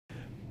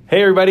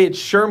Hey everybody, it's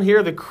Sherm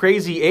here, the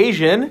Crazy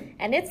Asian.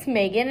 And it's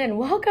Megan, and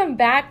welcome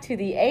back to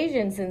the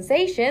Asian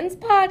Sensations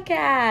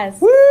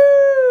podcast.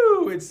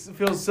 Woo! It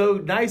feels so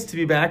nice to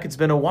be back. It's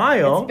been a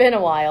while. It's been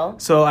a while.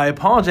 So I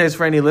apologize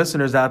for any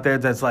listeners out there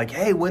that's like,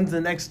 hey, when's the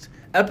next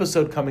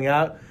episode coming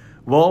out?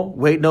 Well,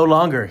 wait no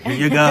longer. Here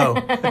you go.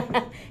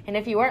 And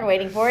if you weren't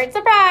waiting for it,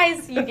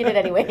 surprise! You get it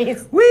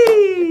anyways.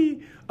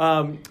 Whee!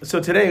 So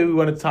today we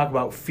want to talk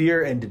about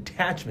fear and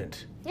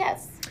detachment.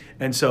 Yes.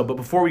 And so, but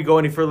before we go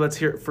any further, let's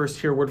first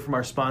hear a word from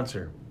our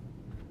sponsor.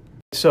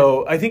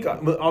 So I think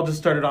I'll just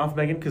start it off,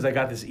 Megan, because I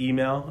got this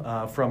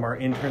email from our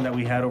intern that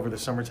we had over the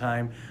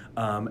summertime.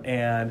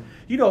 And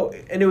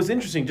it was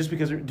interesting just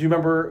because, do you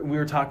remember we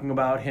were talking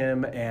about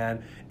him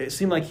and it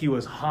seemed like he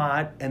was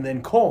hot and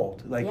then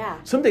cold. Like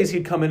some days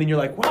he'd come in and you're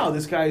like, wow,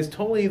 this guy is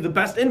totally the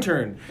best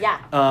intern. Yeah.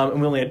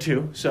 And we only had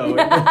two, so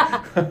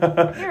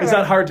it's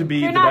not hard to be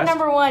the best. You're not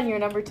number one, you're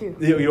number two.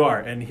 You are.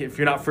 And if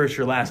you're not first,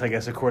 you're last, I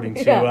guess, according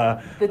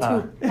to...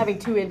 having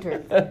two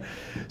interns.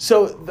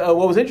 So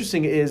what was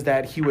interesting is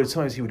that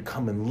sometimes he would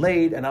come in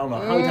late, and I don't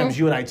know how many times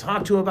you and I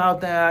talked to him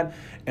about that.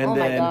 And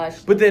my gosh.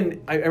 But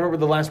then I remember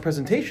the last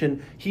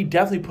presentation, he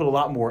definitely put a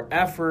lot more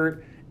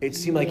effort. It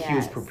seemed like he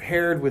was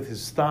prepared with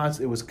his thoughts.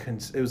 It was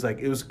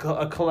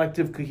a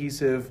collective,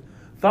 cohesive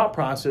thought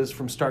process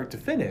from start to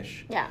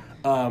finish. Yeah.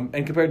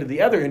 And compared to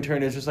the other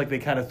intern, it's just like they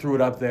kind of threw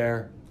it up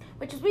there.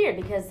 Which is weird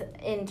because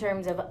in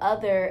terms of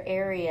other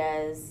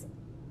areas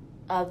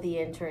of the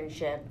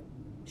internship,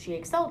 she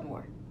excelled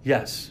more.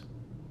 Yes.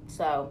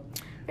 So,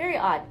 very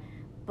odd.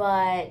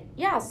 But,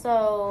 yeah,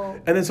 so...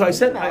 And then so I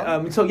sent...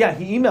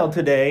 he emailed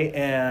today,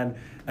 and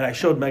I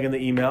showed Megan the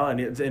email, and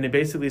it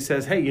basically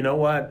says, hey, you know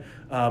what?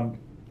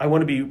 I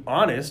want to be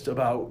honest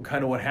about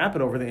kind of what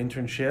happened over the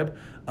internship.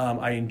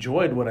 I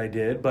enjoyed what I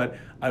did, but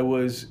I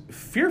was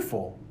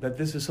fearful that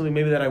this is something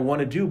maybe that I want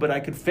to do, but I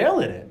could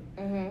fail in it.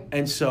 Mm-hmm.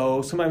 And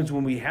so sometimes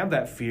when we have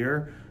that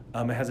fear,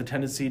 it has a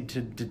tendency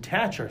to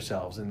detach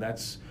ourselves, and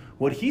that's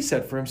what he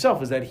said for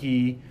himself, is that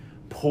he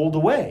pulled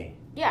away.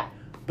 Yeah.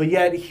 But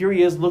yet here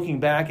he is looking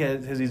back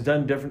as he's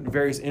done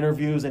various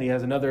interviews, and he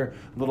has another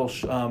little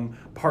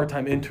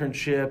part-time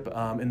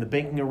internship in the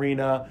banking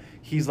arena.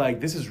 He's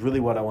like, this is really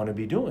what I want to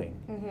be doing.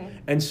 Mm-hmm.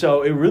 And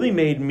so it really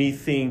made me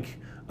think,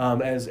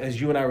 as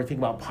you and I were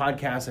thinking about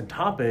podcasts and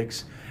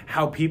topics,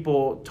 how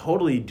people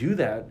totally do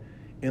that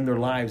in their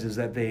lives, is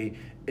that they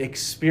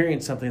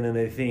experience something and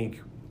they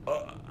think,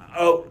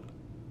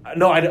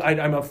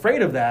 I'm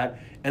afraid of that,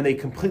 and they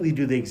completely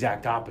do the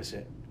exact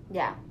opposite.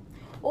 Yeah.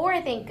 Or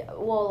I think,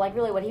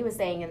 really what he was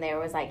saying in there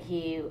was like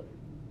he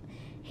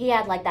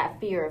had like that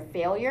fear of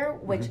failure,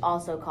 which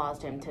also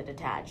caused him to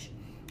detach.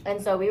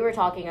 And so we were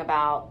talking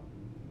about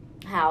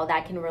how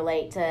that can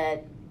relate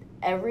to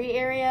every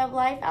area of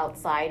life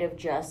outside of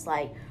just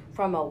like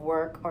from a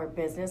work or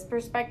business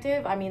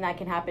perspective. I mean, that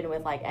can happen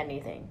with like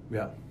anything.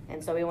 Yeah.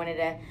 And so we wanted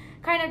to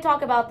kind of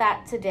talk about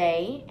that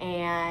today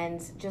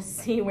and just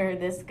see where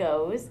this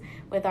goes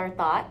with our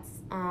thoughts.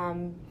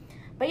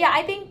 But yeah,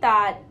 I think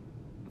that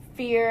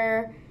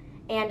fear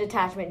and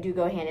detachment do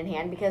go hand in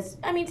hand because,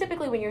 I mean,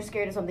 typically when you're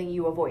scared of something,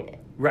 you avoid it.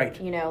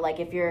 Right. You know, like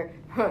if you're,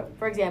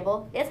 for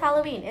example, it's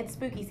Halloween, it's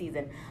spooky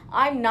season.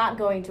 I'm not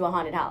going to a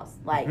haunted house.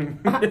 Like,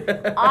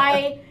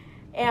 I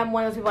am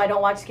one of those people, I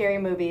don't watch scary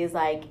movies.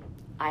 Like,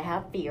 I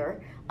have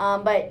fear.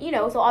 But,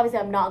 so obviously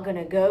I'm not going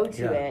to go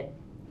to it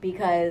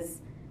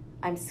because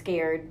I'm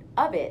scared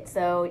of it.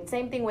 So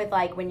same thing with,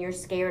 like, when you're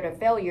scared of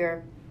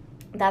failure,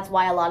 that's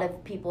why a lot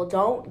of people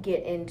don't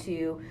get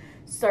into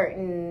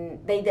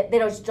they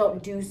just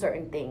don't do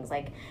certain things.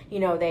 Like,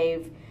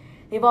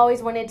 they've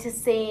always wanted to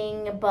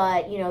sing,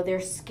 but they're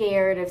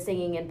scared of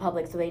singing in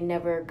public, so they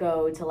never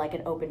go to like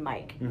an open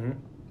mic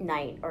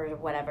night or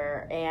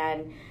whatever.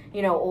 And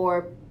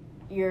or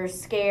you're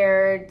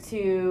scared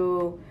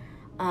to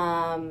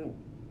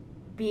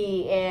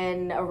be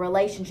in a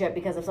relationship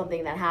because of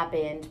something that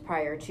happened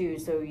prior to,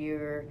 so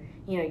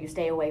you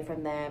stay away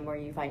from them, or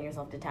you find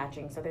yourself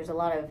detaching. So there's a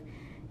lot of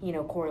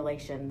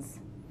correlations.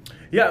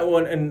 Yeah,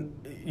 well, and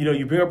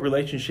you bring up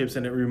relationships,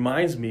 and it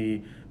reminds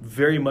me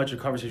very much of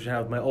a conversation I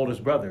had with my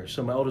oldest brother.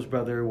 So my oldest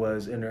brother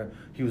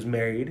he was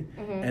married,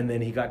 and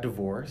then he got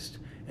divorced,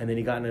 and then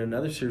he got in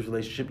another serious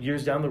relationship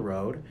years down the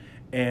road,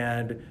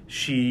 and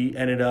she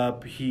ended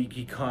up,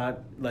 he caught,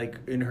 like,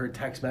 in her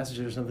text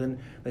messages or something,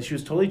 that she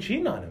was totally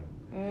cheating on him.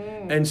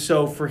 And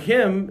so for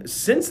him,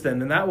 since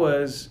then, and that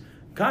was,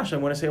 gosh, I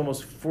want to say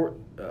almost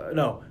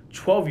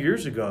 12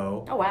 years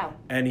ago. Oh, wow.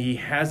 And he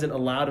hasn't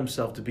allowed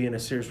himself to be in a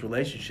serious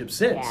relationship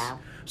since. Yeah.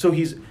 So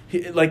he's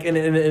like, and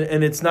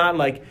it's not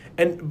like,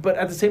 but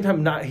at the same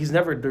time, he's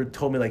never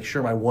told me like,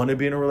 sure, I want to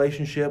be in a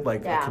relationship,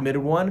 like a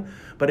committed one.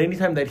 But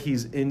anytime that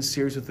he's in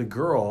serious with a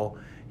girl,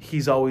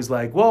 he's always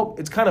like, well,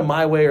 it's kind of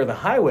my way or the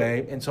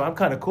highway. And so I'm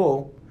kind of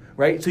cool,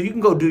 right? So you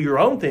can go do your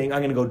own thing. I'm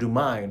going to go do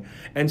mine.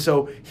 And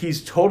so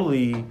he's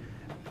totally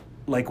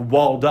like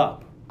walled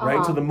up.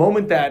 Right. So the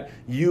moment that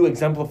you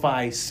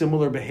exemplify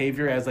similar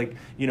behavior as like,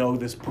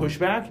 this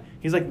pushback,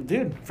 he's like,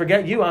 dude,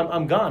 forget you.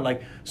 I'm gone.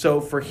 Like, so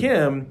for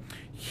him,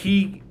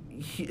 he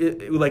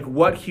like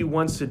what he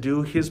wants to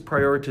do, his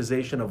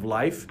prioritization of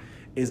life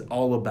is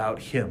all about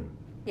him.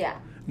 Yeah.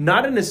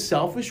 Not in a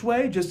selfish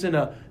way, just in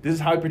a, this is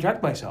how I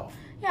protect myself.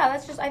 Yeah,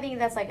 I think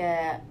that's like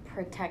a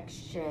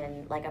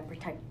protection, like a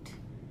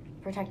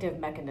protective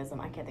mechanism.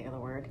 I can't think of the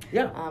word.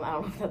 Yeah. I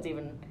don't know if that's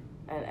even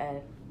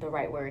the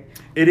right word.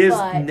 It is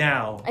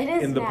now it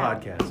is in the now.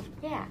 podcast.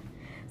 Yeah.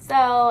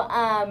 So,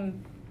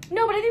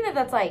 no, but I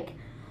think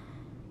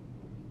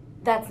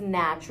that's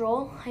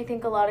natural. I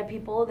think a lot of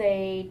people,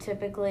 they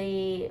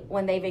typically,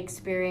 when they've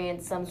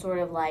experienced some sort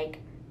of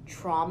like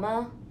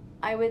trauma,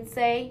 I would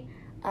say,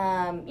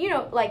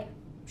 like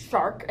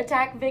shark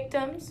attack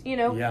victims,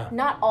 Yeah.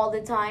 not all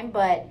the time,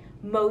 but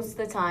most of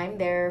the time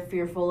they're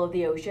fearful of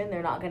the ocean.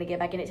 They're not going to get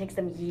back in. It takes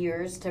them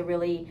years to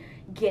really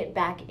get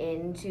back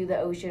into the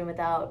ocean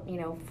without,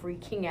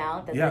 freaking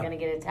out that they're going to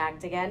get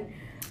attacked again.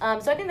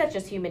 So I think that's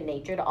just human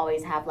nature to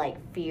always have like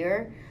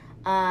fear.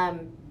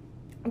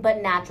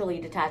 But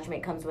naturally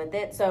detachment comes with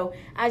it. So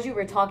as you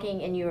were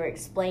talking and you were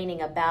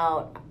explaining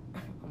about,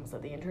 almost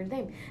said the intern's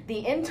name, the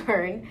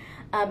intern,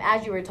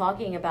 as you were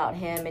talking about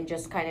him and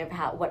just kind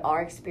of what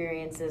our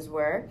experiences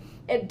were,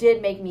 it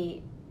did make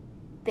me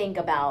think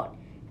about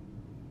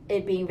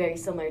it being very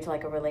similar to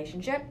like a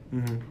relationship,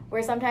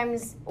 where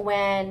sometimes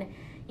when,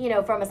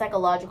 from a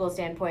psychological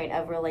standpoint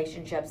of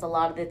relationships, a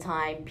lot of the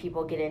time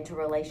people get into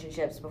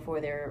relationships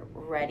before they're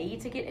ready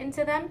to get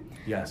into them.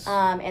 Yes.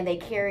 And they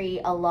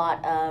carry a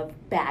lot of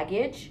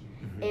baggage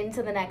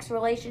into the next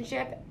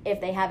relationship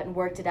if they haven't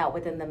worked it out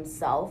within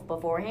themselves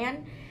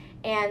beforehand.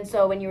 And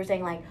so when you were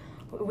saying like,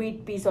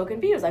 we'd be so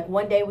confused. Like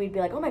one day we'd be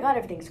like, oh my God,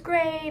 everything's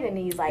great. And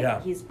he's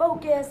like, he's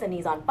focused and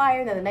he's on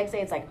fire. And then the next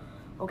day it's like,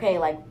 okay,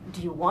 like,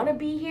 do you want to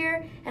be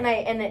here? And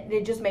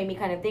it just made me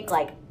kind of think,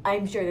 like,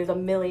 I'm sure there's a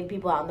million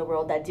people out in the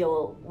world that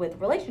deal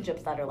with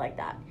relationships that are like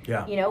that.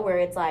 Yeah. Where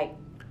it's like,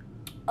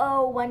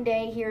 oh, one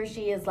day he or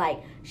she is,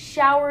 like,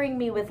 showering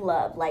me with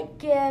love, like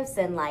gifts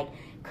and, like,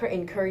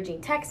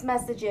 encouraging text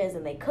messages,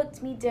 and they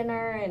cooked me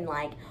dinner and,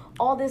 like,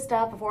 all this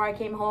stuff before I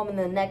came home. And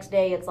then the next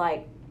day it's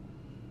like,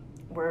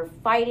 we're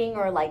fighting,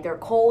 or, like, they're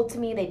cold to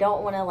me. They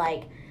don't want to,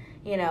 like,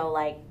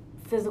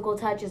 physical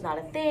touch is not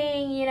a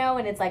thing,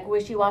 and it's like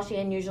wishy-washy,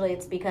 and usually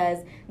it's because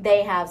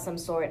they have some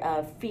sort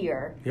of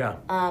fear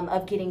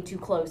of getting too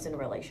close in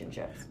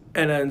relationships.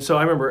 And so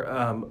I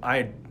remember I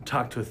had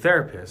talked to a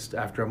therapist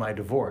after my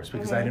divorce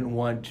because I didn't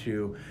want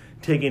to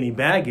take any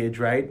baggage,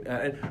 right,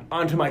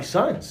 onto my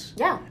sons.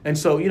 Yeah. And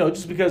so,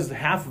 just because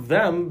half of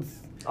them,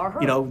 Are her.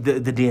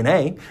 The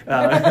DNA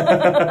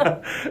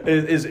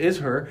is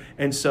her.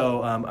 And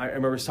so I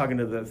remember talking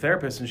to the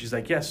therapist, and she's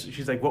like, yes.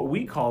 She's like, what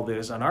we call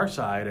this on our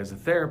side as a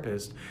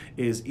therapist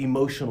is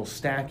emotional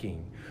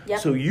stacking. Yep.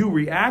 So you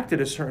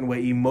reacted a certain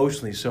way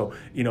emotionally. So,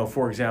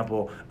 for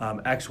example,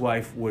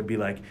 ex-wife would be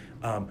like,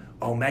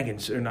 Megan,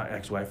 or not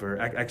ex-wife, or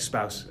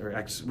ex-spouse, or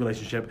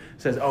ex-relationship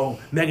says, oh,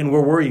 Megan,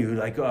 where were you?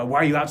 Like, why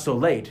are you out so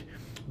late?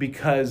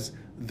 Because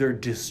they're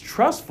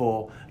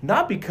distrustful,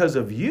 not because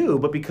of you,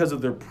 but because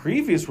of their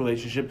previous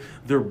relationship.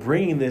 They're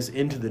bringing this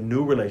into the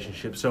new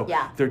relationship. So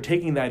they're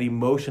taking that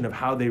emotion of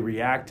how they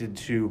reacted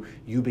to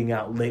you being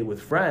out late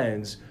with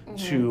friends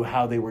to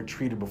how they were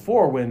treated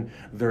before when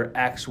their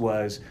ex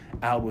was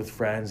out with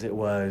friends. It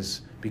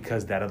was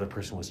because that other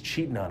person was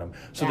cheating on them.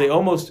 So they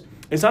almost,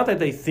 it's not that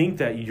they think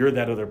that you're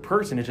that other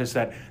person. It's just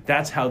that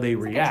that's how they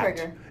react.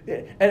 Like a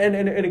trigger.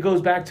 And it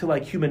goes back to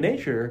like human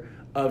nature,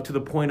 to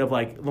the point of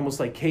like almost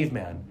like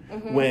caveman.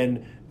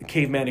 When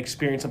caveman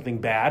experienced something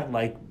bad,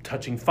 like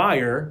touching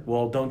fire,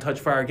 well, don't touch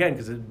fire again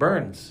because it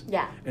burns.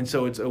 Yeah. And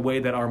so it's a way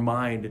that our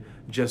mind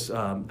just,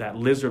 that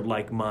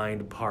lizard-like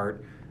mind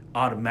part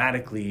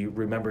automatically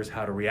remembers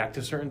how to react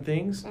to certain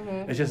things.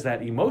 It's just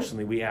that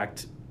emotionally we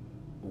act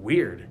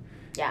weird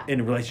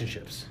in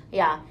relationships.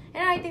 Yeah.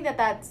 And I think that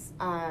that's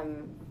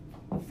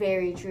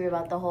very true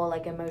about the whole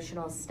like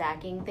emotional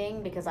stacking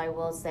thing, because I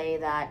will say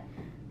that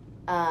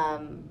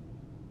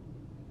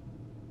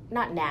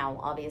not now,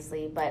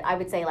 obviously, but I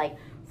would say like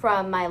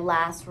from my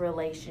last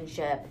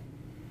relationship,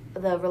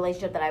 the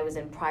relationship that I was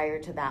in prior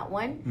to that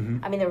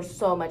one, I mean, there was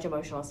so much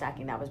emotional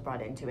stacking that was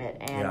brought into it,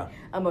 and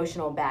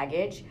emotional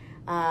baggage,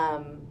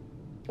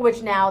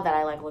 which now that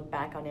I like look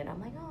back on it,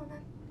 I'm like, oh,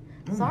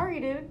 sorry,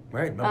 dude.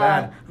 Right, my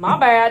bad. My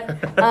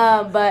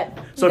bad. But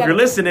so if you're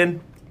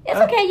listening, it's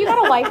okay. You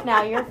got a wife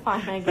now. You're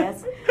fine, I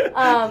guess.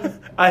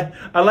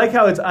 I like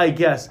how it's I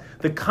guess.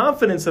 The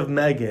confidence of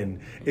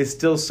Megan is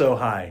still so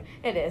high.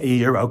 It is.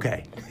 You're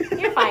okay.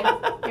 You're fine.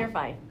 You're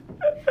fine.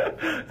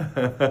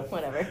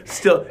 Whatever. It's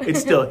still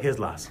his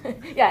loss.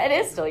 Yeah, it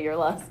is still your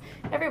loss.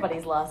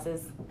 Everybody's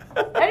losses.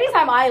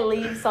 Anytime I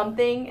leave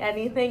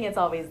anything, it's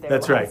always their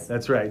loss.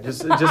 That's right.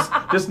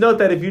 Just note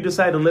that if you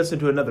decide to listen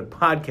to another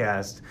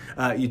podcast,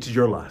 it's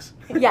your loss.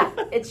 Yeah,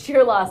 it's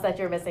your loss that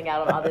you're missing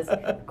out on all this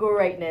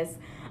greatness.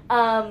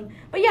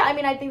 But yeah, I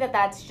mean, I think that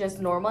that's just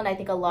normal, and I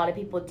think a lot of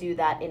people do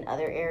that in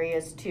other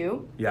areas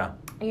too. Yeah.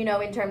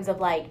 In terms of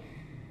like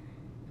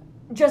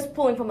just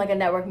pulling from like a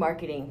network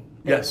marketing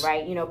thing,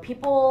 right?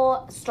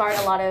 People start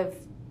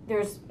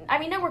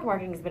network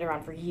marketing has been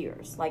around for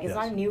years. Like, it's Yes.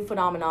 not a new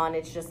phenomenon.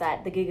 It's just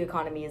that the gig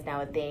economy is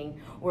now a thing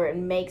where it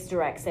makes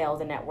direct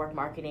sales and network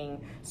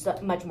marketing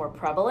much more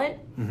prevalent.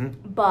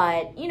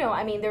 But,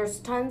 there's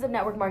tons of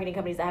network marketing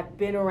companies that have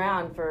been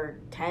around for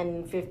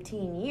 10,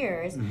 15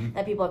 years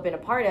that people have been a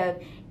part of.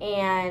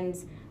 And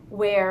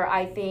where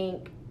I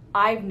think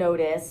I've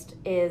noticed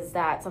is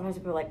that sometimes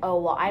people are like, oh,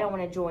 well, I don't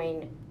want to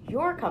join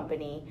your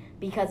company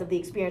because of the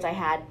experience I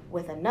had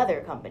with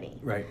another company.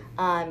 Right.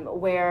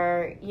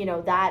 Where,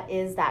 that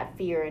is that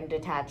fear and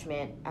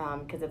detachment,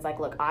 because it's like,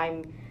 look,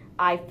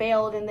 I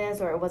failed in this,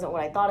 or it wasn't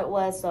what I thought it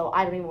was, so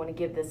I don't even want to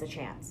give this a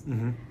chance.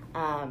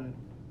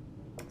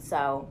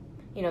 So,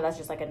 that's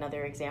just like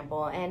another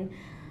example. And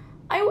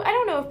I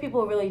don't know if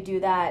people really do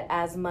that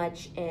as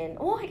much I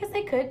guess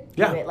they could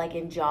do it like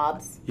in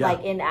jobs,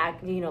 like in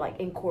like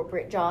in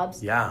corporate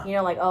jobs.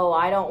 Yeah. Like, oh,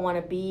 I don't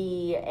want to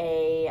be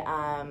I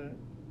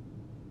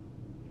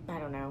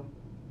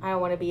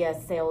don't want to be a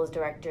sales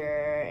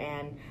director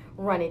and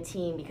run a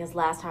team, because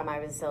last time I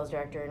was a sales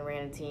director and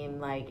ran a team,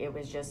 like, it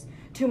was just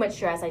too much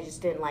stress. I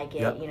just didn't like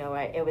it. Yep.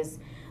 It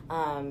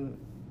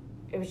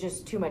was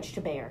just too much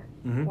to bear.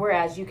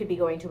 Whereas you could be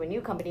going to a new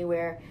company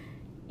where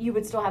you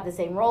would still have the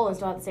same role and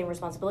still have the same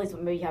responsibilities,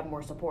 but maybe you have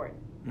more support.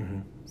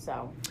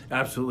 So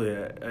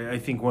absolutely, I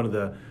think one of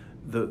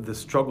the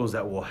struggles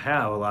that we'll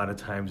have a lot of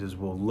times is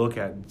we'll look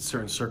at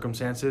certain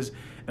circumstances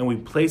and we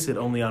place it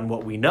only on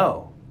what we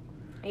know.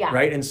 Yeah.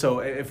 Right? And so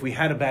if we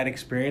had a bad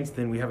experience,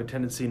 then we have a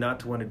tendency not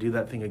to want to do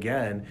that thing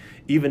again,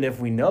 even if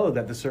we know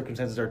that the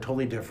circumstances are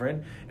totally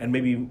different and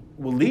maybe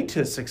will lead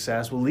to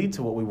success, will lead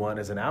to what we want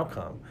as an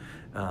outcome.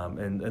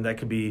 And that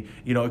could be,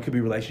 it could be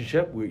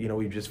relationship.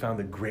 We've just found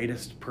the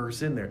greatest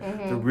person.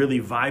 They're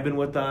really vibing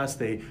with us.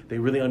 They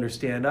really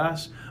understand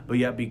us. But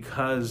yet,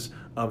 because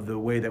of the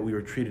way that we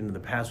were treated in the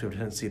past, we have a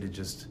tendency to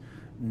just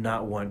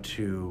not want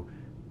to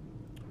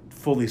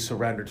fully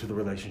surrender to the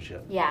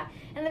relationship. Yeah.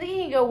 And I think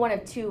you can go one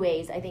of two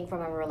ways, I think,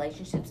 from a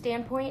relationship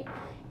standpoint,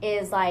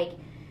 is like,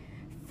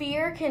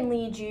 fear can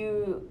lead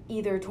you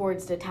either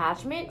towards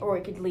detachment, or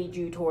it could lead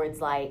you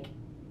towards like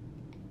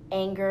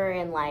anger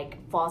and like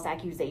false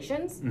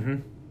accusations.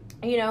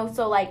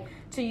 So like,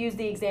 to use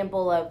the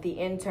example of the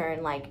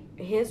intern, like,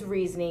 his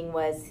reasoning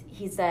was,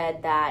 he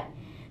said that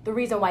the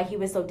reason why he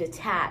was so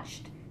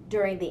detached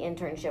during the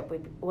internship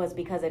was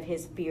because of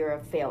his fear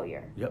of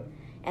failure. Yep.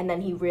 And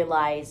then he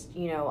realized,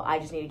 I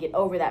just need to get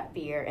over that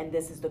fear, and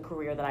this is the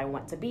career that I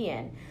want to be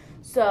in.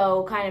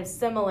 So kind of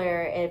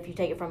similar, if you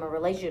take it from a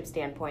relationship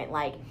standpoint,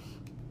 like,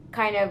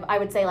 kind of, I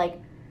would say,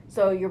 like,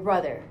 so your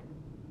brother,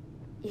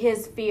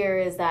 his fear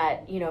is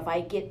that, if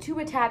I get too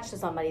attached to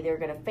somebody, they're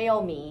going to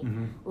fail me,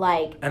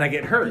 like, and I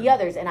get hurt. The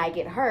others, and I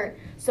get hurt.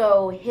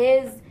 So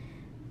his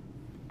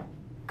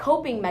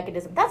coping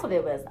mechanism, that's what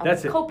it was.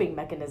 That's coping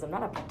mechanism,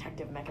 not a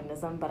protective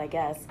mechanism, but I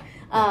guess.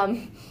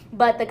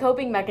 But the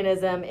coping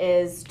mechanism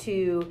is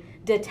to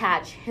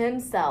detach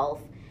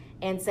himself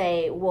and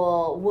say,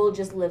 well, we'll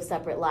just live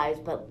separate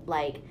lives, but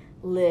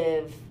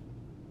we'll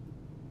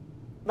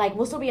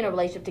still be in a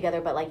relationship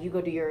together, but like, you go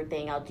do your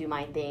thing, I'll do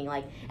my thing.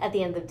 Like, at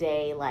the end of the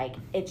day, like,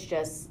 it's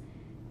just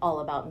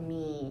all about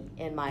me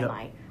in my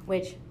mind,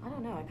 which, I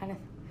don't know, I kind of,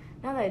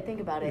 now that I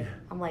think about it,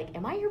 I'm like,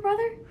 am I your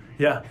brother?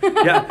 Yeah.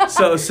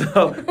 So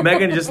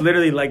Megan just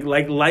literally like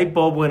light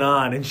bulb went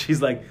on, and she's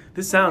like,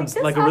 this sounds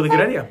like a really good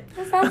idea.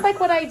 This sounds like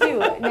what I do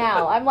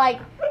now. I'm like,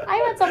 I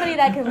want somebody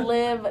that can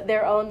live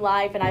their own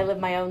life, and I live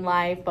my own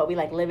life, but we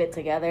like live it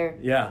together.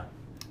 Yeah.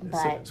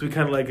 But so we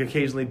kind of like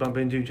occasionally bump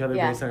into each other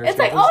based on our it's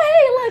like, schedules.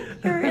 oh, hey,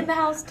 look, you're in the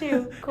house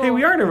too. Cool. Hey,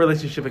 we are in a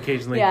relationship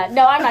occasionally. Yeah,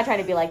 no, I'm not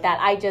trying to be like that.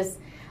 I just,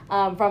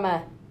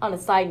 on a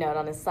side note,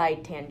 on a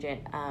side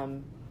tangent,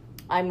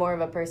 I'm more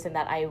of a person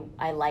that I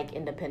like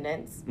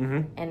independence.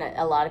 And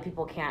a lot of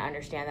people can't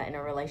understand that in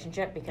a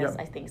relationship, because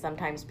I think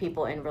sometimes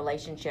people in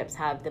relationships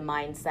have the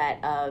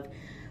mindset of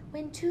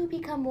when two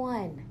become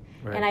one.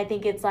 Right. And I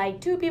think it's like,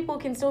 two people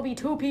can still be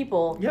two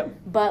people,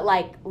 but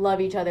like,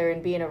 love each other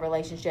and be in a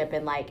relationship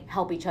and like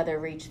help each other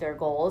reach their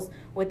goals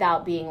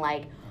without being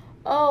like,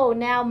 oh,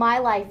 now my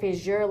life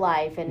is your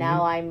life, and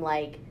now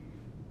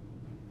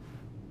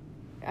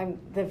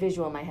the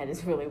visual in my head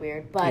is really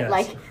weird, but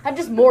like, I'm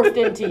just morphed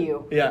into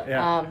you.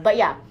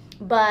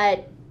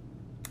 But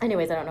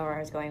anyways, I don't know where I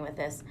was going with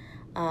this.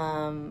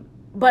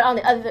 But on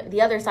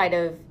the other side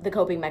of the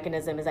coping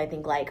mechanism is, I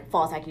think, like,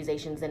 false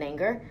accusations and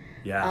anger.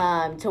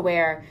 To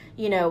where,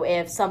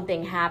 if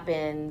something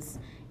happens,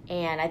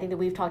 and I think that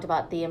we've talked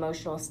about the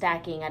emotional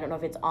stacking. I don't know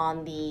if it's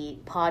on the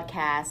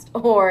podcast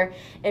or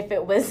if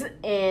it was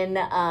in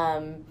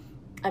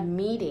a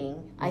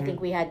meeting. I think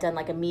we had done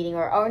like a meeting,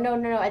 or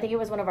no, I think it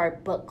was one of our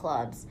book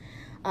clubs,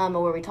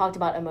 where we talked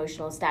about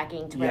emotional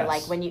stacking, to where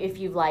like,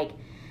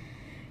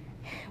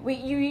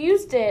 you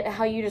used it,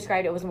 how you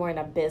described it was more in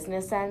a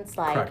business sense,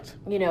 like, correct.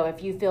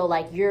 If you feel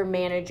like your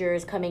manager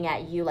is coming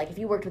at you, like if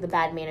you worked with a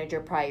bad manager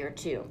prior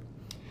to,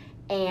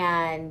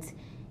 and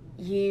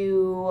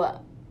you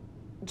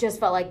just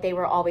felt like they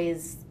were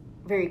always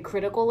very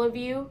critical of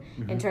you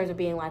in terms of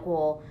being like,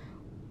 well,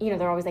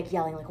 they're always like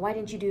yelling, like, why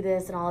didn't you do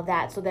this and all of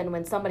that. So then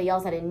when somebody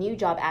else at a new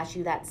job asks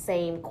you that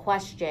same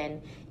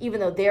question, even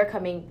though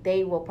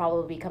they will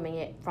probably be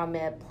coming from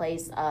a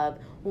place of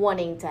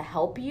wanting to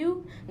help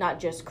you, not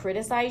just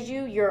criticize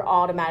you, you're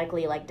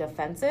automatically like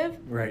defensive.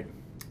 Right.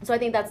 So I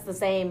think that's the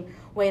same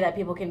way that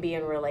people can be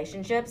in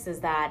relationships, is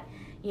that,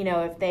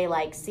 if they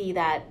like see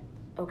that,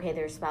 okay,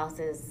 their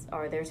spouses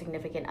or their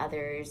significant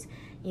others,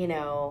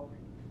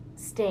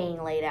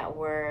 staying late at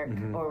work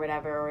or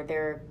whatever, or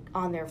they're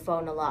on their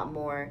phone a lot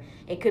more.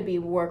 It could be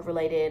work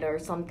related or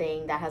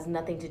something that has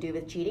nothing to do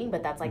with cheating,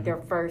 but that's like their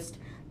first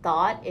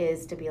thought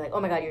is to be like, oh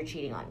my God, you're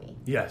cheating on me.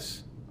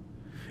 Yes.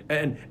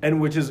 And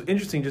which is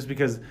interesting just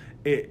because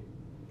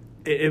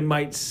it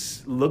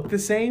might look the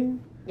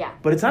same. Yeah.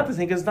 But it's not the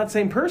same because it's not the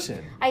same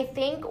person. I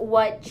think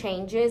what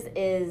changes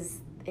is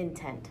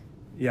intent.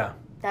 Yeah.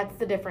 That's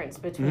the difference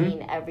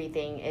between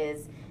everything,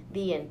 is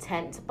the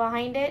intent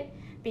behind it.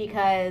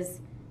 Because,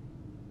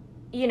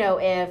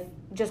 if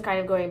just kind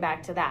of going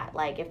back to that,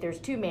 like if there's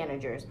two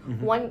managers,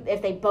 one,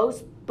 if they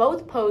both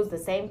pose the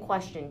same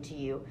question to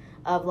you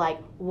of like,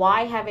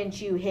 why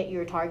haven't you hit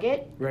your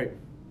target? Right.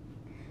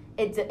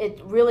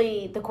 It's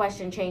really, the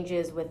question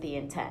changes with the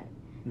intent.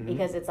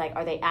 Because it's like,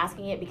 are they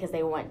asking it because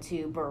they want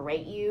to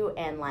berate you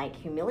and like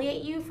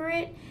humiliate you for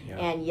it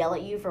and yell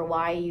at you for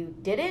why you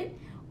didn't?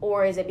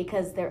 Or is it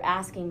because they're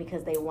asking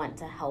because they want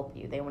to help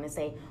you? They want to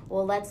say,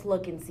 well, let's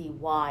look and see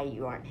why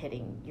you aren't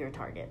hitting your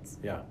targets.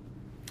 Yeah.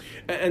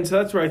 And so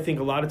that's where I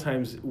think a lot of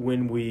times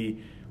when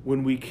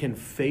we can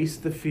face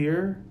the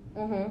fear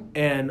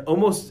and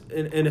almost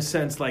in a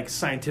sense like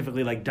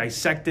scientifically like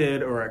dissect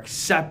it or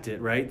accept it,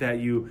 right? That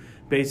you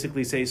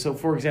basically say, so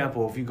for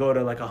example, if you go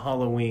to like a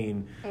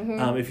Halloween,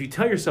 if you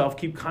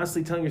keep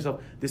constantly telling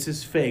yourself, this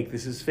is fake,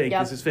 this is fake,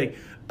 this is fake,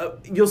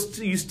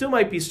 you still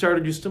might be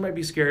startled, you still might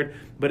be scared,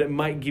 but it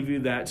might give you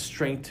that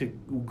strength to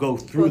go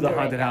through the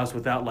haunted house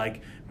without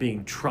like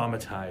being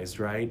traumatized,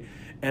 right?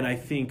 And I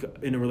think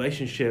in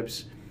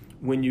relationships,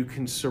 when you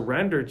can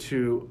surrender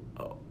to,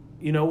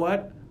 you know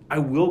what, I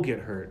will get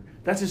hurt.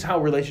 That's just how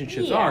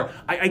relationships are.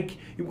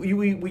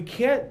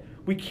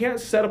 We can't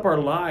set up our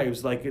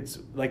lives like it's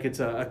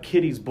a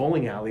kiddie's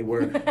bowling alley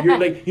where you're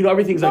like,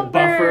 everything's like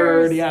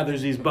buffered. Yeah,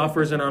 there's these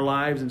buffers in our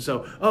lives. And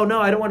so, oh no,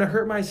 I don't want to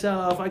hurt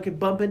myself. I could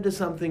bump into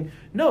something.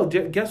 No,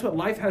 guess what?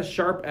 Life has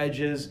sharp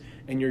edges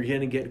and you're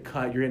going to get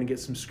cut. You're going to get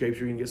some scrapes.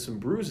 You're going to get some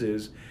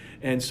bruises.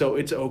 And so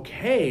it's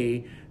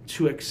okay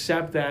to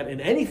accept that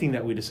in anything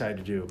that we decide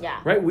to do. Yeah.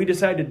 Right? We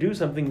decide to do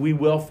something, we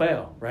will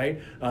fail,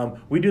 right?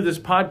 We do this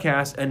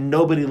podcast and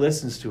nobody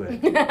listens to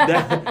it.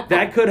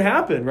 that could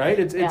happen, right?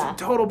 It's a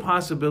total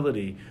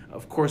possibility.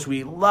 Of course,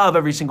 we love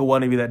every single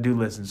one of you that do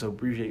listen, so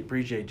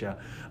appreciate you.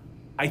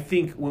 I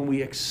think when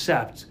we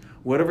accept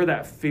whatever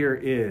that fear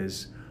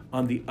is,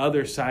 on the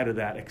other side of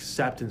that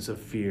acceptance of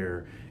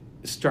fear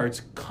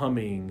starts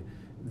coming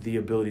the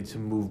ability to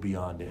move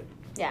beyond it.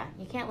 Yeah,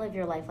 you can't live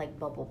your life like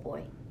Bubble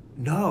Boy.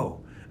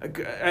 No.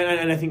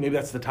 And I think maybe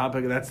that's the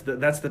topic. That's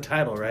the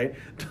title, right?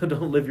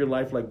 Don't live your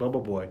life like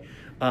Bubble Boy,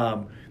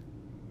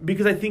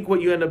 because I think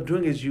what you end up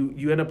doing is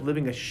you end up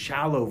living a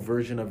shallow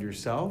version of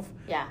yourself.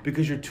 Yeah.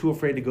 Because you're too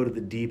afraid to go to the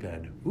deep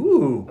end.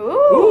 Ooh!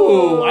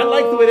 I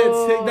like the way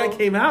that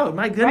came out.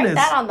 My goodness. Write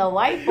that on the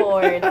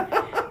whiteboard.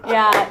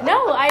 Yeah.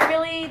 No, I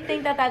really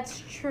think that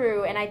that's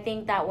true, and I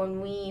think that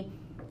when we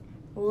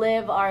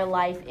live our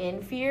life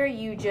in fear,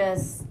 you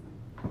just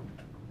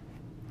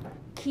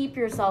keep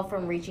yourself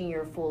from reaching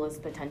your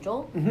fullest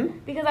potential.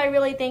 Because I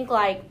really think,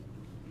 like,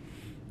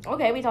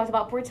 okay, we talked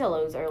about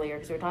Portillo's earlier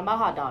because we were talking about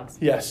hot dogs.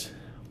 Yes.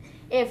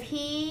 If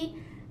he,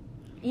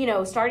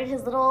 started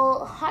his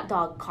little hot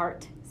dog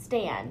cart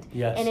stand,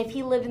 and if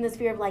he lived in this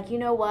fear of, like, you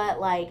know what,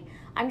 like,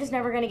 I'm just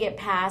never going to get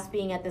past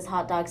being at this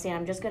hot dog stand,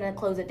 I'm just going to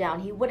close it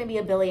down, he wouldn't be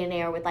a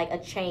billionaire with, like, a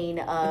chain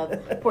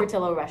of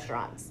Portillo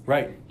restaurants.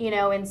 Right.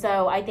 And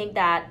so I think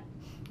that,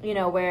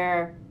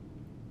 where...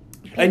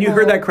 And you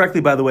heard that correctly,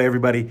 by the way,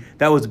 everybody.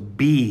 That was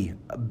B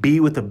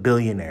with a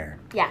billionaire.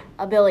 Yeah,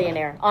 a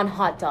billionaire on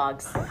hot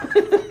dogs.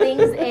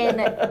 Things in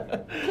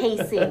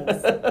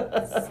casings.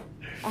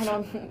 I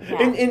don't.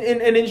 Yeah.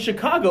 And in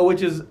Chicago,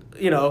 which is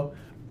not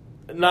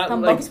the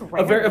like most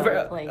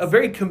a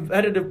very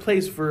competitive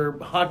place for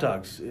hot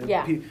dogs.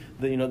 Yeah.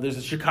 There's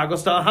a Chicago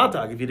style hot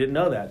dog. If you didn't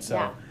know that, so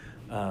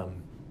yeah.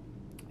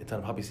 It's on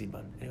a poppy seed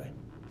bun. Anyway.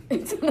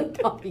 It's on a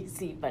poppy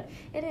seed bun.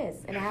 It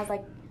is, and it has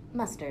like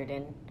mustard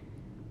and.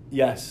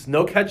 Yes,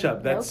 no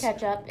ketchup. No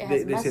ketchup. It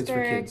has they mustard, say it's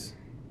for kids.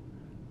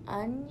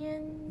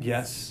 Onions.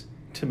 Yes,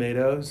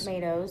 tomatoes,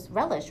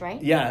 relish,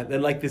 right? Yeah, they're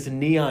like this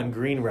neon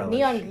green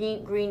relish.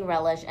 Green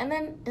relish, and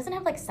then doesn't it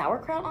have like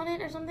sauerkraut on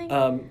it or something?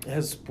 It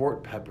has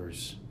sport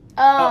peppers.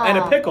 And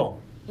a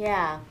pickle.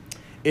 Yeah.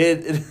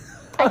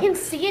 I can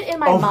see it in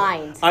my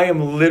mind. I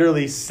am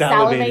literally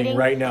salivating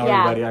right now,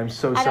 everybody. I'm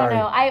so sorry. I don't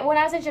know. When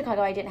I was in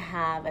Chicago, I didn't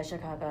have a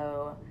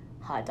Chicago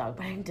hot dog,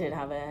 but I did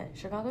have a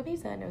Chicago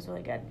pizza, and it was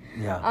really good.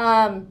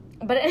 Yeah.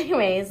 But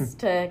anyways,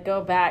 to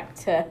go back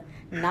to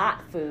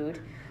not food,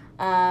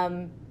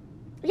 I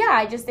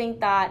just think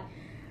that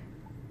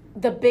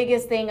the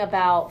biggest thing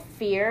about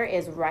fear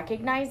is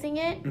recognizing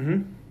it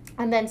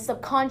and then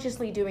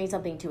subconsciously doing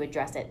something to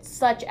address it,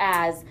 such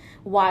as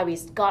why we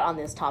got on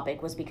this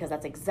topic was because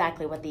that's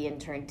exactly what the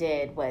intern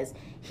did. Was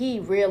he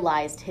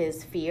realized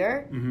his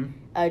fear,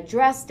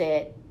 addressed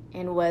it,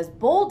 and was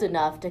bold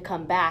enough to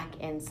come back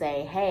and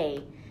say,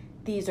 hey,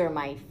 these are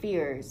my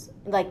fears.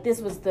 Like,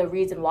 this was the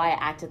reason why I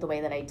acted the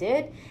way that I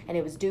did, and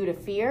it was due to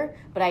fear.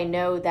 But I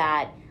know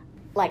that,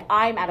 like,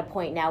 I'm at a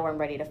point now where I'm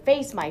ready to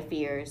face my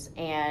fears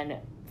and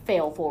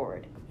fail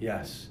forward.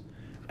 Yes.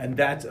 And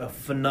that's a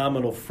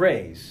phenomenal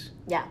phrase.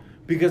 Yeah.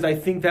 Because I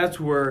think that's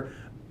where,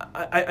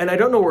 I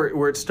don't know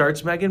where it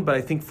starts, Megan, but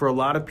I think for a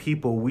lot of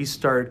people, we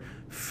start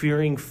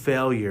fearing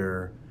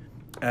failure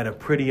at a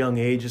pretty young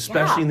age,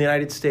 especially in the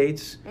United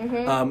States.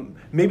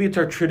 Maybe it's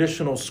our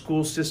traditional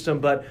school system,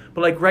 but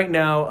like right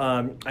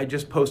now, I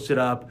just posted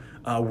up,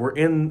 we're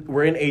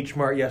in H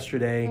Mart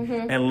yesterday,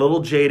 and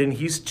little Jaden,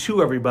 he's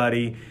 2,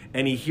 everybody,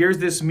 and he hears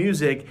this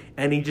music,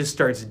 and he just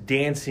starts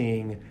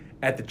dancing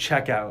at the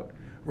checkout.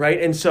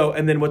 Right,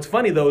 and then what's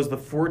funny though is the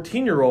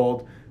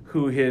 14-year-old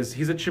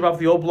he's a chip off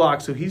the old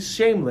block, so he's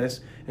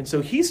shameless, and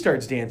so he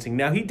starts dancing.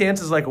 Now he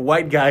dances like a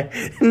white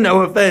guy,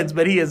 no offense,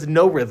 but he has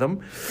no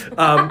rhythm.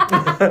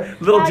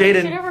 Little Jaden,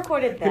 you should have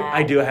recorded that.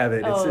 I do have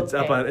it. It's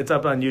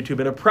up on YouTube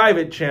in a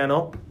private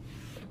channel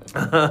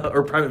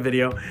or private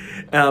video.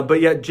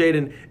 But yeah,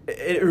 Jaden,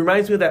 it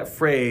reminds me of that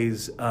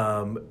phrase.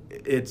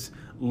 It's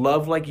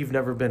love like you've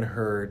never been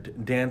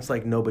hurt, dance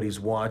like nobody's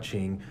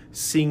watching,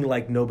 sing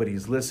like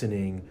nobody's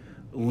listening.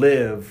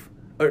 Love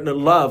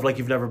like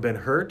you've never been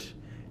hurt,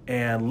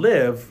 and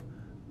live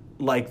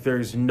like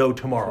there's no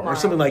tomorrow or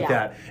something like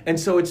that. And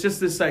so it's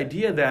just this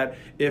idea that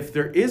if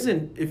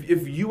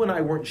you and I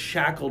weren't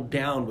shackled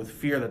down with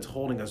fear that's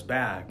holding us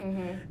back,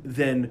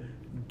 then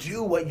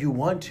do what you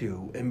want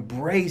to,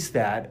 embrace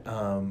that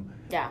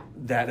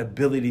that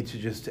ability to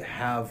just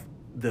have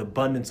the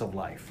abundance of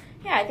life.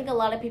 Yeah, I think a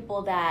lot of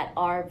people that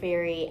are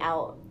very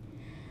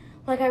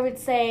like I would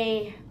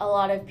say a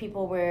lot of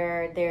people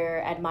where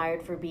they're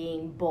admired for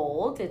being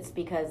bold, it's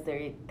because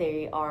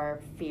they are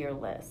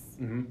fearless.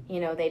 You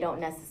know, they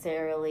don't have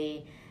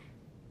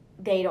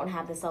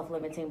the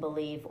self-limiting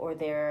belief, or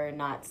they're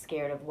not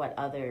scared of what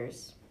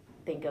others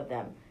think of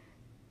them.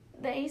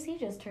 The AC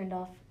just turned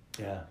off.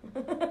 Yeah,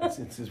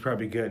 it's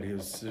probably good. It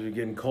was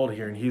getting cold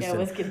here in Houston. Yeah,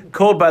 it was getting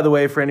cold, by the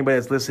way, for anybody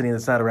that's listening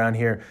that's not around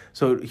here.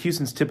 So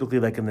Houston's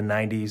typically like in the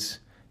 90s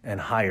and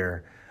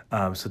higher.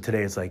 So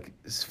today it's like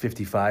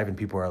 55, and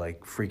people are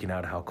like freaking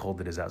out how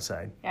cold it is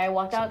outside. Yeah, I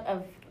walked out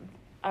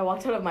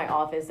of my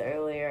office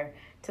earlier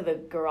to the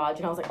garage,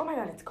 and I was like, oh my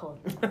God, it's cold.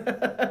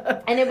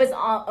 And it was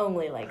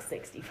only like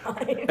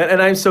 65.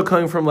 And I'm still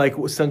coming from like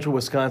central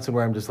Wisconsin,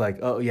 where I'm just like,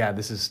 oh yeah,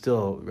 this is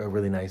still a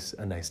really nice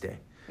day.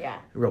 Yeah.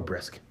 Real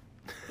brisk.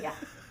 Yeah,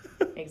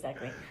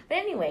 exactly. But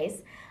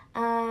anyways.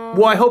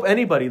 Well, I hope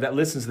anybody that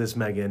listens to this,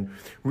 Megan,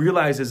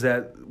 realizes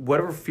that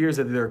whatever fears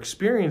that they're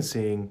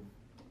experiencing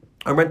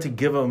are meant to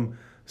give them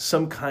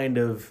some kind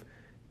of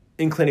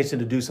inclination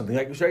to do something.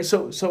 Like, right?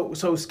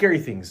 So scary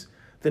things.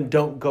 Then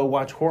don't go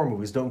watch horror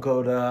movies. Don't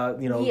go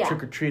to,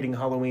 trick-or-treating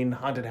Halloween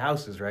haunted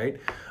houses, right?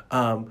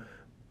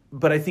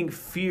 But I think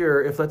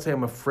fear, if let's say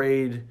I'm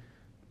afraid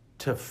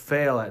to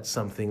fail at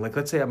something, like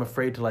let's say I'm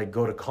afraid to like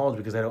go to college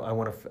because I don't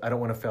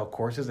want to fail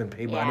courses and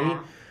pay money,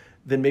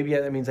 then maybe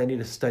that means I need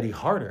to study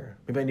harder.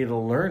 Maybe I need to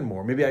learn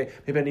more. Maybe I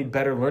need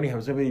better learning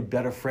habits. Maybe I need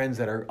better friends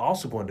that are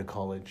also going to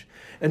college.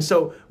 And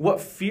so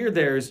what fear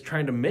there is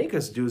trying to make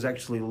us do is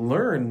actually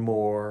learn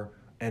more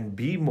and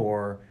be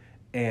more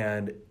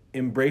and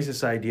embrace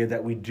this idea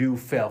that we do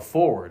fail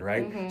forward,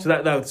 right? So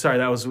that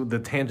was the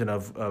tangent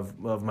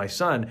of my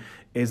son,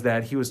 is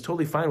that he was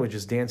totally fine with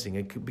just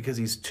dancing because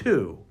he's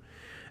 2.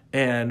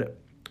 And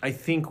I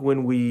think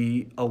when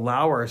we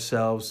allow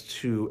ourselves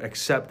to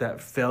accept that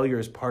failure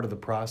is part of the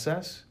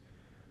process,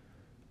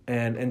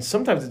 and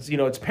sometimes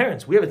it's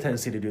parents, we have a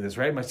tendency to do this,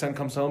 right? My son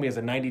comes home, he has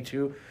a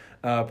 92%,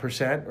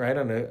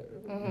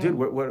 right? Dude,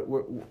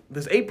 what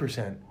there's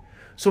 8%.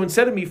 So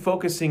instead of me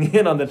focusing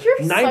in on the You're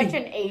such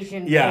an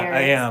Asian parent. Yeah,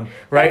 I am,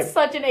 right? That's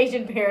such an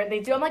Asian parent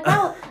thing too. I'm like,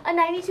 oh, a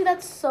 92,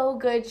 that's so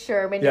good,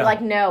 Sherman. You're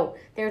like, no,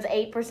 there's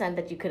 8%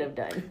 that you could have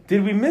done.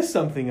 Did we miss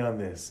something on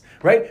this,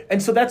 right?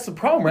 And so that's the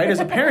problem, right? As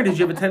a parent, is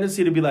you have a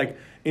tendency to be like,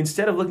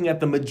 instead of looking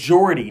at the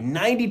majority,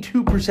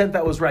 92%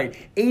 that was right,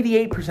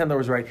 88% that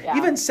was right,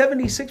 even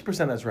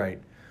 76% that's right,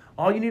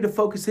 all you need to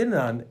focus in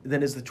on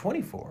then is the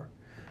 24.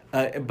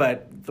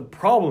 But the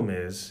problem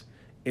is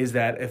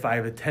that if I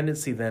have a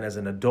tendency then as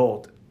an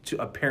adult to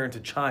a parent to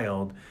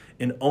child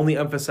in only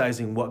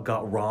emphasizing what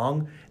got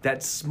wrong,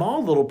 that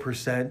small little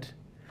percent,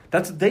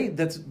 they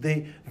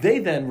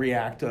then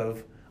react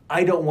of,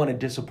 I don't want to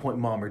disappoint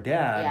mom or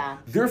dad. Yeah.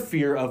 Their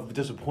fear of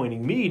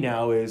disappointing me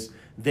now is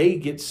they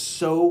get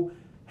so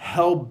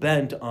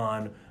hell-bent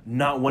on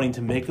not wanting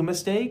to make a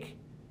mistake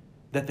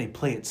that they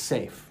play it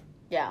safe.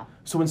 Yeah.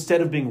 So instead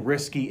of being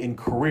risky in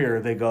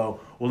career, they go,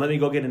 well, let me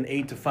go get an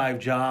 8-to-5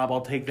 job. I'll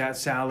take that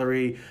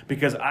salary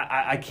because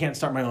I can't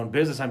start my own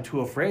business. I'm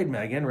too afraid,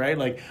 Megan, right?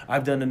 Like,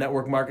 I've done the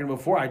network marketing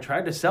before. I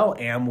tried to sell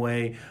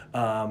Amway,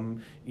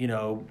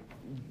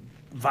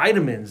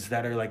 vitamins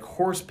that are like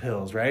horse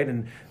pills, right?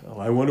 And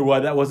I wonder why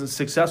that wasn't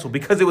successful,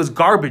 because it was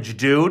garbage,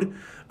 dude.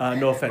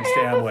 No offense to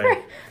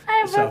Amway. I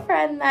have a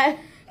friend that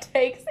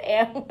takes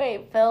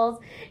Amway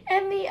pills,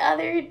 and the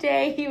other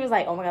day he was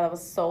like, "Oh my god, that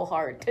was so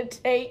hard to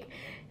take."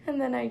 And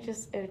then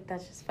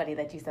that's just funny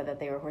that you said that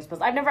they were horse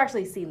pills. I've never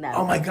actually seen that.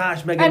 Oh my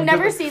gosh, Megan. I've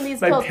never seen these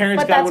pills,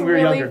 parents but got that's when we were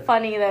really younger.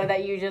 funny though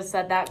that you just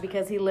said that,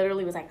 because he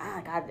literally was like,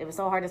 God, it was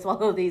so hard to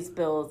swallow these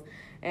pills.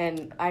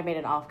 And I made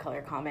an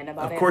off-color comment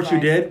about it. Of course you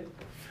did.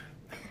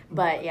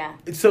 But yeah.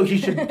 So he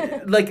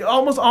should, like,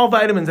 almost all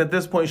vitamins at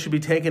this point should be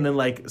taken in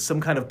like some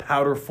kind of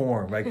powder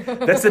form, right?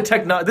 That's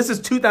the this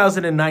is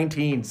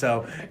 2019,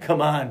 so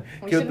come on.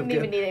 We shouldn't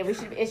even need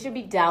it. It should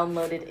be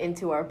downloaded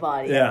into our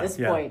body at this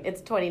point.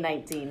 It's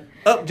 2019.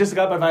 Oh, just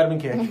got my vitamin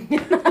kick.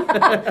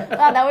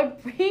 Wow, that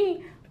would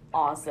be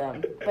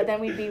awesome. But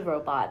then we'd be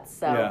robots.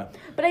 So Yeah.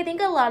 But I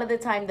think a lot of the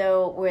time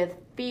though with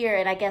fear,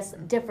 and I guess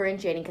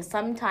differentiating, because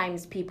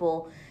sometimes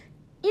people,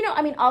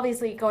 I mean,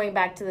 obviously going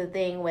back to the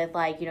thing with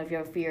like, if you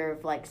have fear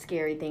of like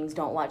scary things,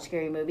 don't watch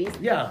scary movies.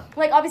 Yeah.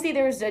 Like obviously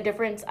there's a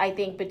difference, I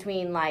think,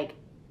 between like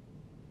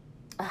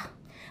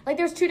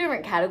there's two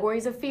different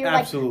categories of fear.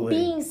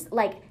 Absolutely.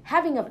 Like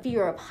having a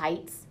fear of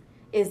heights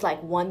is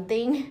like one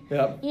thing.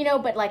 Yep.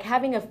 But like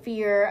having a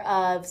fear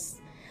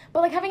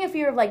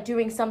of like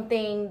doing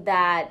something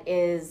that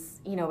is,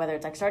 whether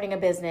it's like starting a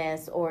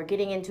business or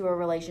getting into a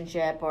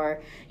relationship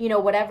or,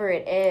 whatever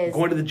it is.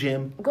 Going to the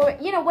gym.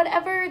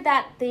 Whatever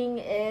that thing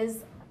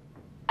is,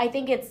 I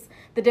think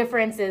the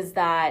difference is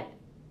that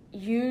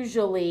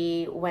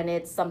usually when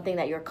it's something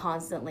that you're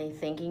constantly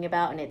thinking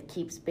about and it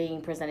keeps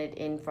being presented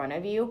in front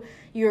of you,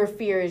 your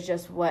fear is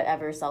just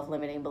whatever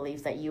self-limiting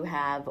beliefs that you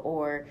have,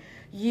 or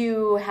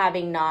you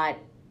having not,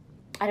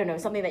 I don't know,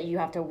 something that you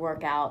have to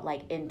work out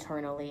like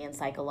internally and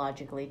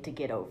psychologically to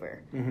get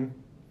over. Mm-hmm.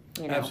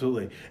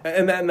 Absolutely.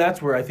 And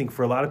that's where I think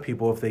for a lot of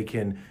people, if they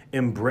can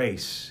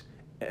embrace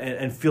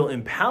and feel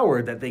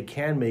empowered that they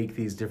can make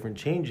these different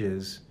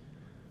changes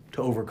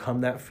to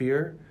overcome that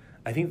fear,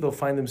 I think they'll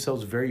find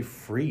themselves very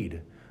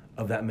freed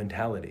of that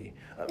mentality.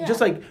 Yeah. Just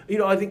like,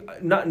 I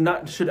think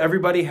not should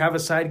everybody have a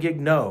side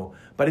gig? No.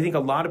 But I think a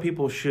lot of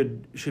people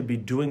should be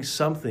doing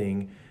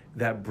something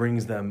that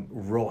brings them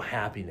real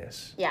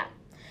happiness. Yeah.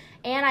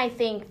 And I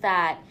think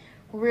that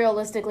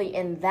realistically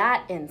in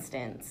that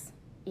instance,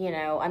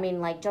 I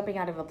mean, like jumping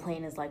out of a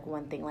plane is like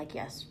one thing, like,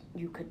 yes,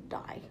 you could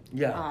die.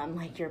 Yeah.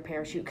 Like your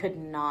parachute could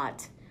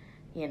not,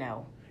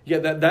 Yeah,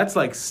 that's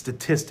like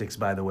statistics,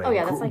 by the way. Oh,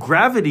 yeah, that's like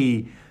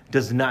gravity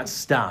does not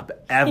stop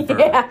ever.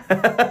 Yeah,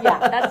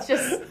 that's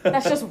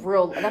just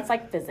real. That's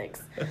like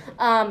physics.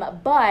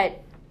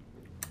 But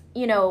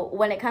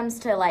when it comes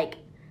to like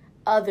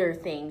other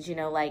things,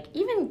 like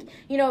even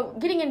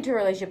getting into a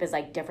relationship is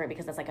like different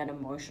because that's like an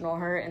emotional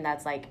hurt, and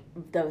that's like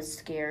the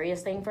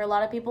scariest thing for a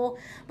lot of people.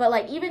 But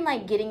like even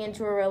like getting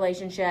into a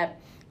relationship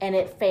and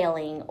it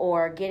failing,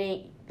 or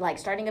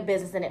starting a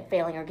business and it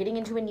failing, or getting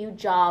into a new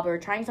job or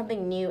trying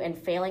something new and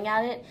failing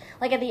at it,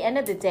 like at the end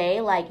of the day,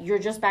 like you're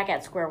just back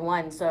at square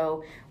one,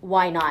 so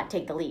why not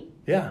take the leap?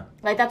 Yeah.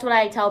 Like that's what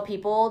I tell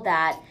people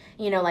that,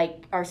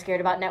 like are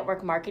scared about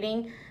network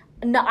marketing.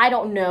 No, I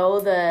don't know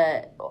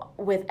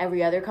with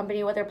every other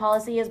company what their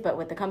policy is, but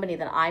with the company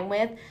that I'm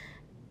with,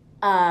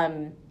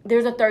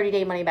 there's a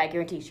 30-day money back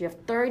guarantee. So you have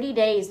 30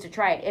 days to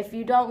try it. If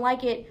you don't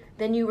like it,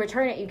 then you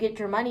return it, you get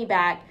your money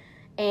back,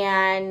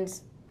 and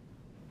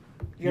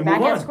you're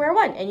back at square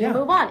one, and you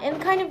move on. And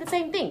kind of the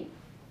same thing.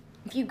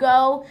 If you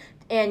go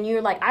and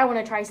you're like, I want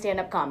to try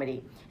stand-up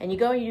comedy, and you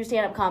go and you do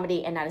stand-up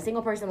comedy and not a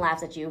single person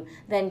laughs at you,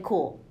 then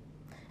cool.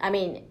 I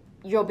mean,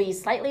 you'll be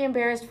slightly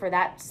embarrassed for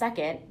that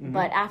second,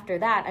 but after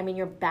that, I mean,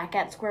 you're back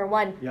at square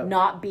one,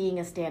 not being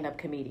a stand-up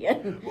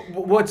comedian.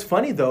 What's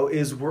funny, though,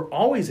 is we're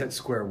always at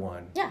square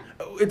one. Yeah.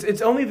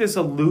 It's only this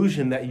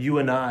illusion that you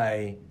and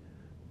I,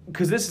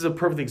 because this is a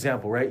perfect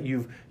example, right?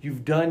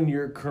 You've done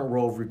your current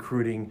role of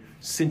recruiting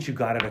since you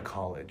got out of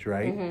college,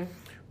 right? Mm-hmm.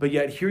 But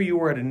yet here you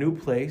are at a new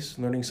place,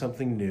 learning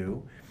something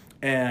new,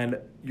 and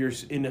you're,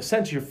 in a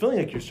sense, you're feeling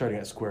like you're starting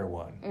at square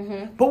one.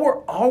 Mm-hmm. But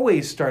we're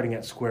always starting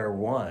at square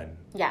one.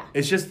 Yeah.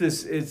 It's just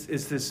this, it's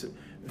this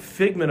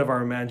figment of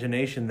our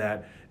imagination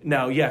that,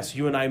 now, yes,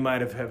 you and I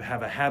might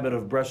have a habit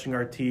of brushing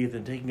our teeth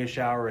and taking a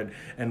shower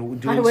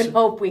and doing. I would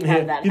hope we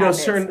have that.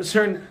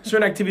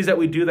 Certain activities that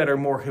we do that are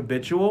more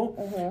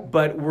habitual,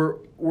 but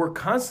we're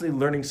constantly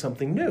learning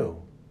something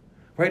new,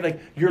 right? Like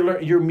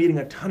you're meeting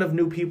a ton of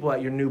new people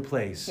at your new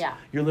place. Yeah.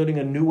 You're learning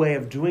a new way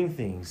of doing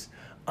things.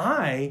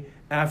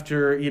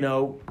 After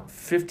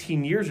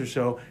 15 years or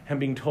so, am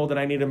being told that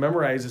I need to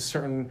memorize a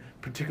certain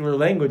particular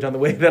language on the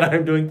way that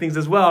I'm doing things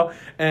as well.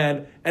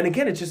 And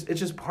again, it's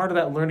just part of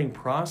that learning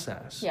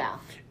process. Yeah.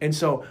 And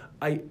so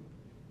I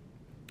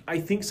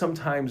think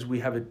sometimes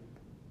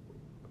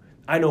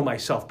I know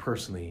myself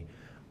personally,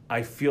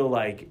 I feel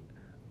like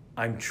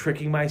I'm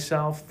tricking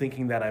myself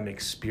thinking that I'm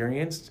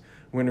experienced,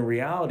 when in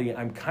reality,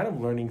 I'm kind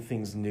of learning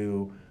things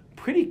new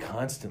pretty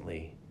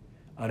constantly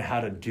on how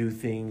to do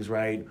things,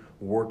 right?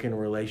 Work in a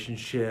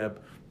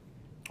relationship,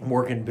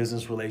 work in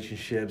business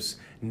relationships,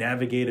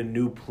 navigate a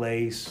new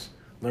place,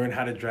 learn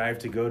how to drive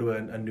to go to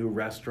a new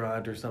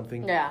restaurant or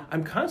something. Yeah.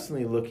 I'm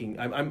constantly looking.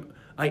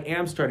 I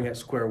am starting at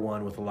square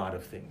one with a lot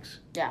of things.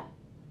 Yeah.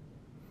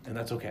 And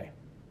that's okay.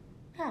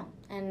 Yeah.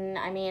 And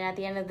I mean, at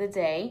the end of the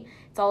day,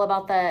 it's all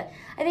about I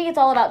think it's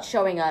all about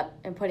showing up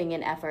and putting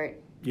in effort.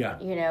 Yeah.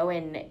 You know,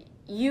 and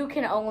you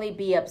can only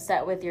be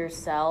upset with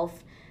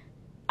yourself.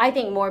 I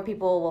think more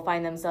people will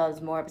find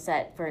themselves more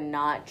upset for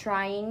not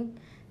trying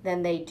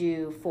than they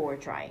do for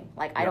trying.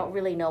 Like, I don't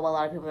really know a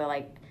lot of people that are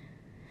like,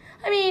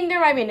 I mean, there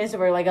might be an instance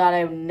where like, God,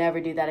 I would never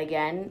do that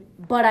again,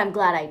 but I'm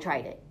glad I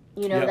tried it.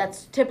 You know,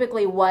 that's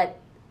typically what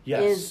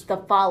is the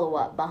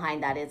follow-up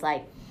behind that. Is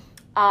like,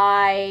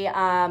 I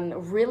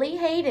really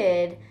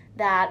hated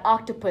that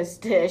octopus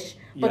dish,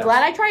 but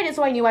glad I tried it,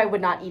 so I knew I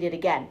would not eat it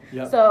again.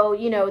 Yep. So,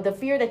 you know, the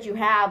fear that you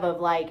have of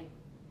like,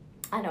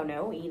 I don't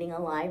know, eating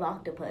a live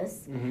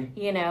octopus,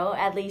 you know,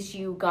 at least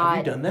you got...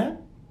 Have you done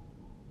that?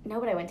 No,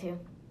 but I went to.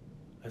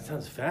 That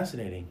sounds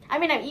fascinating. I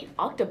mean, I eat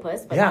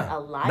octopus, but not a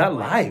live not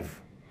one. Live.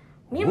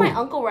 Me and my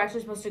uncle were actually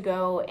supposed to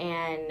go,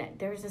 and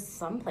there's this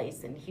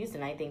someplace in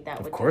Houston, I think,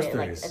 that would do it,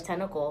 like a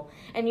tentacle,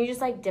 and you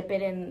just like dip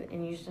it in,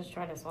 and you just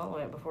try to swallow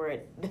it before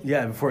it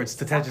before it's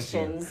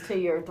suctions to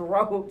your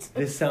throat.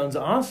 This sounds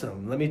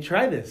awesome. Let me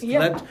try this.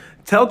 Yeah.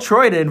 Tell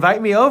Troy to invite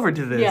me over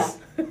to this.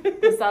 Yeah,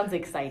 this sounds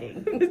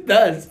exciting. It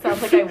does.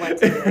 Sounds like I want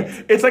to do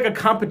it. It's like a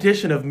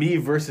competition of me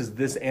versus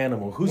this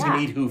animal. Who's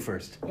gonna eat who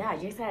first? Yeah,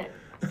 you said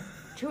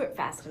chew it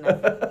fast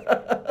enough.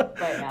 But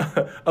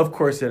yeah. Of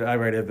course, I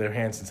already have their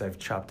hands since I've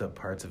chopped up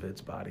parts of its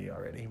body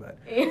already. But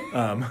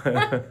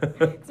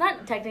it's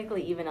not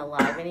technically even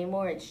alive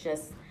anymore. It's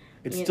just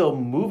it's still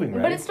moving,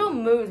 right? But it still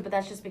moves. But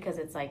that's just because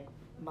it's like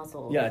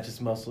muscle. Yeah,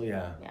 just muscle.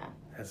 Yeah. Yeah.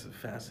 That's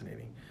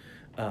fascinating.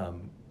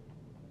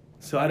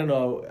 So I don't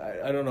know.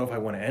 I don't know if I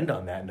want to end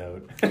on that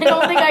note. I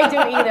don't think I do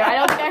either. I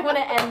don't think I want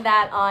to end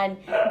that on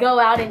go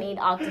out and eat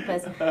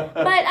octopus.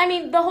 But I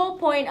mean, the whole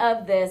point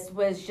of this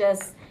was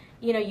just,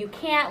 you know, you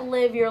can't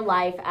live your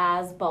life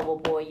as Bubble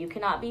Boy. You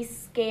cannot be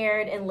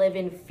scared and live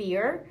in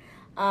fear.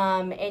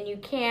 And you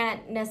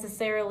can't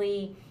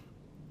necessarily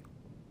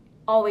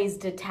always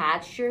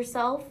detach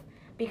yourself.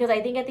 Because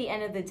I think at the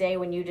end of the day,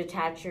 when you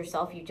detach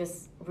yourself, you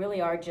just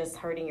really are just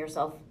hurting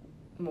yourself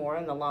more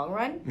in the long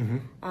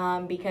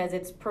run. Because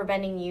it's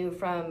preventing you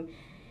from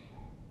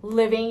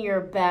living your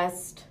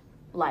best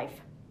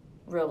life.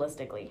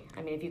 Realistically,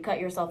 I mean, if you cut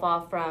yourself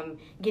off from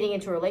getting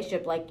into a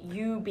relationship, like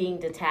you being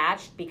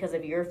detached because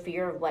of your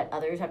fear of what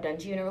others have done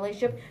to you in a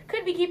relationship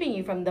could be keeping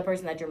you from the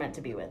person that you're meant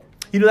to be with.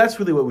 You know, that's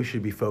really what we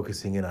should be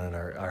focusing in on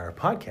our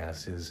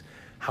podcast is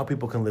how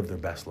people can live their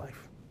best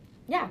life.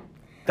 Yeah.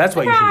 That's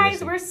why you should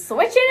listen. We're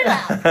switching it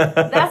up.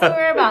 That's what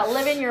we're about,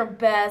 living your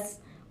best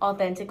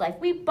authentic life.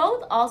 We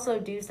both also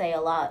do say a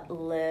lot,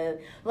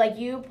 like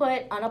you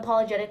put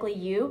unapologetically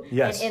you,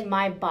 and in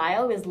my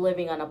bio is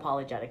living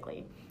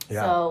unapologetically.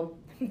 Yeah. So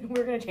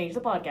we're going to change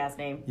the podcast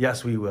name.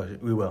 Yes, we will.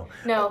 We will.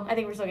 No, I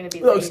think we're still going to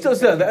be. No, still.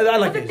 I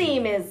like the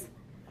theme is.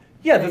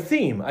 Yeah, the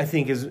theme I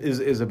think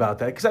is about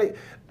that because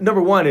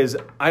number one is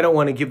I don't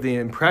want to give the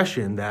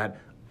impression that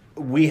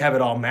we have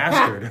it all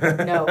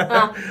mastered. No,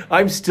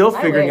 I'm still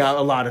figuring out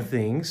a lot of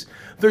things.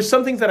 There's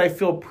some things that I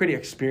feel pretty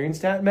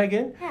experienced at,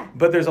 Megan. Yeah.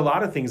 But there's a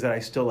lot of things that I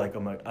still like.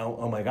 I'm like,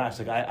 oh my gosh,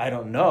 like I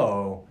don't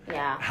know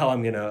how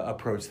I'm going to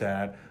approach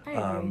that. I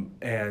agree.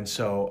 And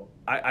so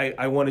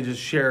I want to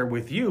just share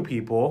with you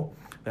people,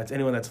 that's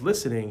anyone that's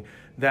listening,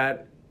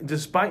 that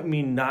despite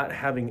me not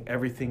having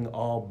everything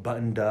all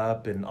buttoned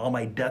up and all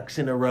my ducks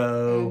in a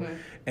row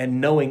and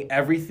knowing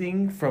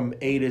everything from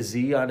A to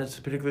Z on this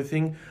particular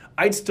thing,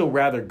 I'd still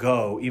rather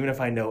go, even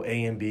if I know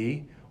A and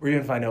B, or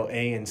even if I know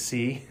A and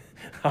C,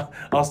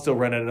 I'll still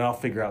run it and I'll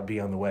figure out B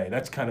on the way.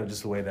 That's kind of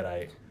just the way that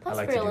I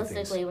like to do things.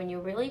 Realistically, when you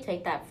really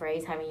take that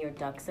phrase, having your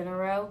ducks in a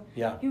row,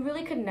 you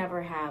really could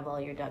never have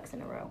all your ducks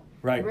in a row.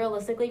 Right.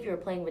 Realistically, if you were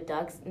playing with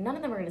ducks, none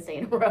of them are going to stay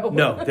in a row.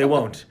 No, they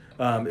won't.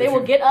 They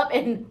will get up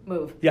and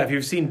move. Yeah, if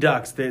you've seen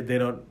ducks,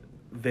 they're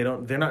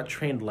not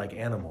trained like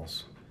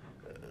animals.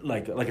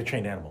 Like a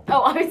trained animal.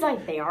 Oh, I was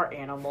like, they are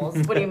animals.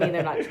 What do you mean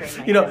they're not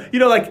trained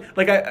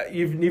like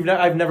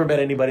I've never met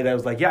anybody that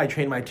was like, yeah, I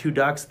trained my 2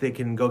 ducks. They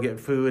can go get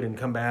food and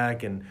come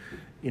back, and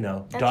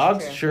That's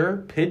dogs, true. Sure,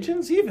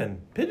 pigeons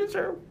even. Pigeons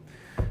are,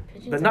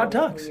 but not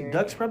ducks. Weird.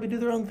 Ducks probably do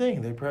their own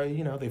thing. They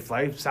probably they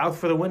fly south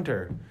for the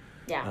winter.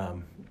 Yeah.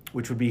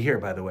 Which would be here,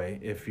 by the way,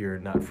 if you're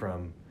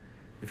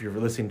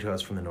listening to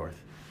us from the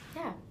north.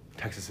 Yeah.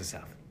 Texas is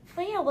south.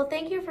 Well,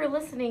 thank you for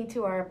listening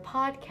to our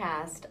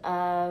podcast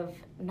of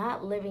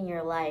not living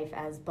your life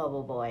as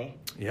Bubble Boy.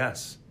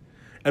 Yes.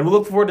 And we'll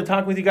look forward to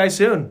talking with you guys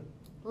soon.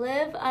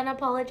 Live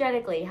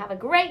unapologetically. Have a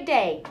great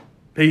day.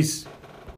 Peace.